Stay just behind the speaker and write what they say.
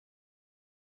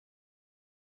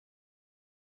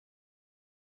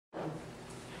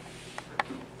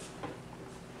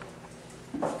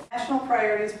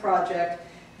Priorities Project,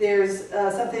 there's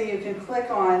something you can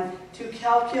click on to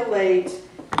calculate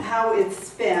how it's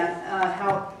spent,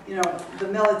 how, you know, the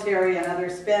military and other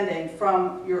spending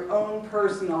from your own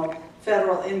personal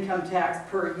federal income tax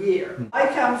per year. I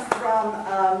come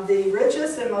from the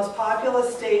richest and most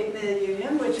populous state in the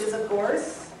union, which is, of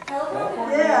course,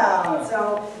 California. yeah.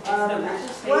 So,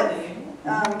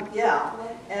 yeah,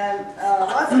 and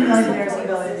lots of millionaires and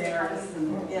billionaires,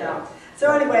 and, you know. So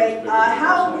anyway,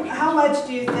 how much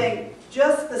do you think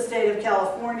just the state of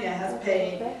California has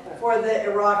paid for the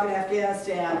Iraq and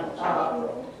Afghanistan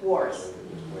wars?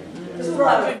 This is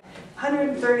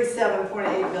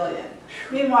 $137.8 billion.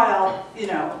 Meanwhile, you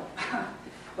know,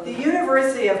 the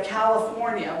University of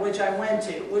California, which I went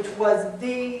to, which was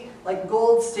the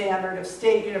gold standard of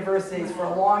state universities for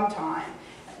a long time,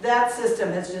 that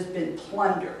system has just been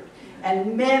plundered.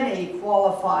 And many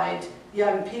qualified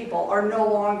young people are no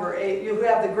longer, who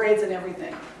have the grades and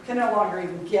everything, can no longer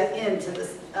even get into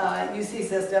this UC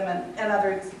system and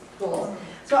other schools.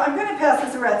 So I'm going to pass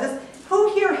this around.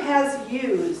 Who here has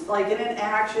used, like in an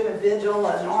action, a vigil,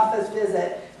 an office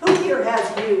visit, who here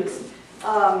has used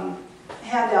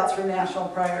handouts from National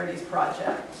Priorities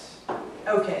Project?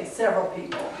 Okay, several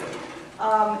people.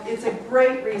 It's a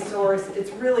great resource.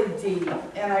 It's really deep,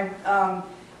 and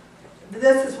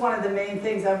this is one of the main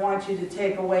things I want you to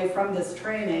take away from this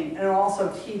training, and also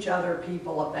teach other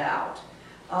people about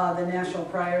the National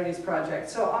Priorities Project.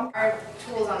 So our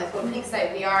tools on the CODEPink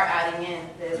site, we are adding in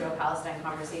the Israel-Palestine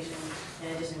conversation in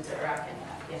addition to Iraq and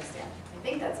Afghanistan. I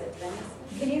think that's it.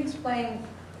 Can you explain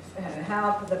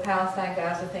how the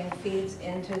Palestine-Gaza thing feeds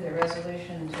into the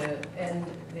resolution to end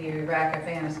the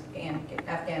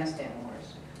Iraq-Afghanistan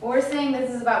wars? Well, we're saying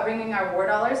this is about bringing our war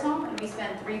dollars home, and we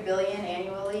spend $3 billion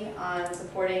annually on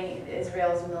supporting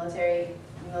Israel's military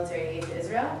aid to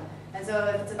Israel. And so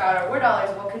if it's about our war dollars,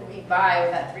 what could we buy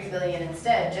with that $3 billion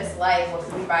instead? Just like what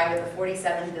could we buy with the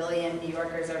 $47 billion New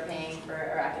Yorkers are paying for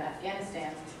Iraq and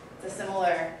Afghanistan? It's a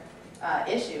similar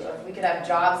issue. If we could have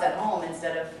jobs at home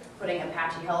instead of putting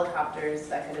Apache helicopters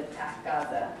that could attack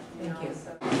Gaza. Thank you.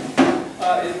 So.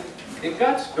 It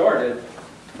got started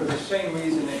for the same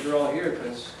reason that you're all here,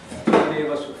 because many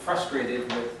of us were frustrated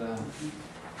with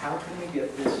how can we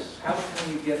get this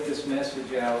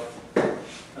message out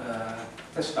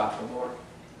to stop the war.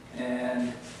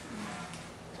 And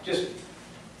just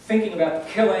thinking about the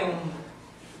killing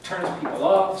turns people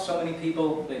off. So many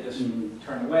people, they just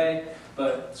turn away.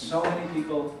 But so many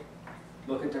people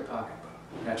look at their pocketbook.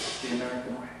 That's the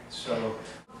American way. So,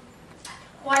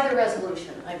 why the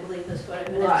resolution, I believe, is what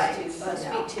I'm going to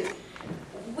speak to.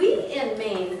 We in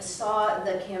Maine saw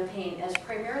the campaign as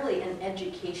primarily an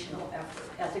educational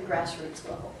effort at the grassroots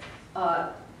level,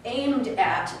 aimed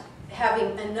at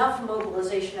having enough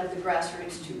mobilization of the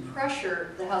grassroots to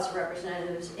pressure the House of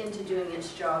Representatives into doing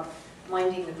its job,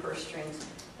 minding the purse strings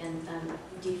and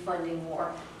defunding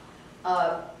war.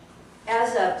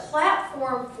 As a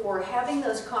platform for having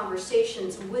those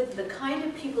conversations with the kind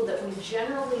of people that we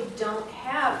generally don't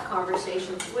have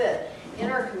conversations with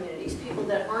in our communities, people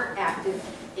that aren't active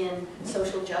in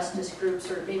social justice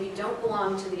groups or maybe don't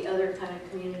belong to the other kind of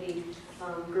community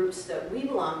groups that we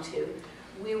belong to.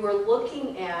 We were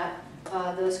looking at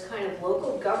those kind of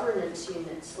local governance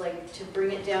units, like to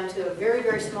bring it down to a very,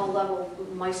 very small level,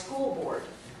 my school board.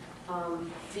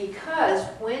 Because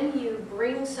when you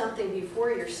bring something before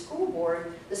your school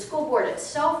board, the school board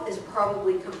itself is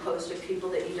probably composed of people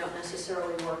that you don't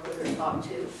necessarily work with or talk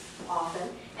to often,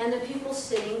 and the people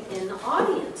sitting in the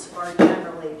audience are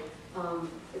generally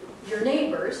your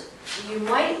neighbors. You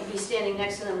might be standing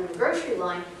next to them in the grocery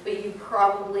line, but you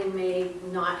probably may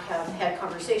not have had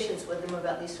conversations with them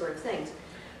about these sort of things.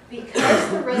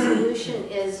 Because the resolution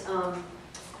is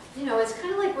you know, it's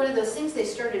kind of like one of those things they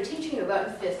started teaching about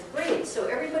in 5th grade. So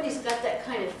everybody's got that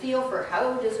kind of feel for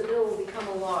how does a bill become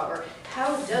a law, or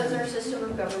how does our system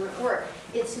of government work.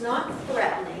 It's not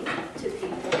threatening to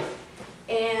people.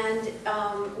 And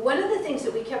one of the things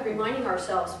that we kept reminding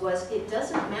ourselves was it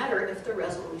doesn't matter if the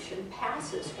resolution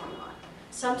passes or not.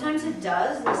 Sometimes it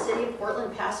does. The city of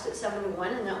Portland passed it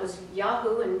 7-1, and that was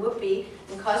Yahoo and whoopee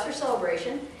and cause for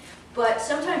celebration. But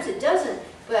sometimes it doesn't.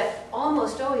 But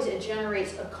almost always it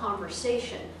generates a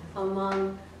conversation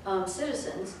among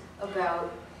citizens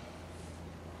about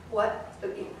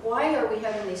why are we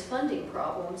having these funding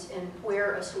problems and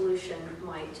where a solution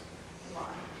might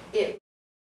lie.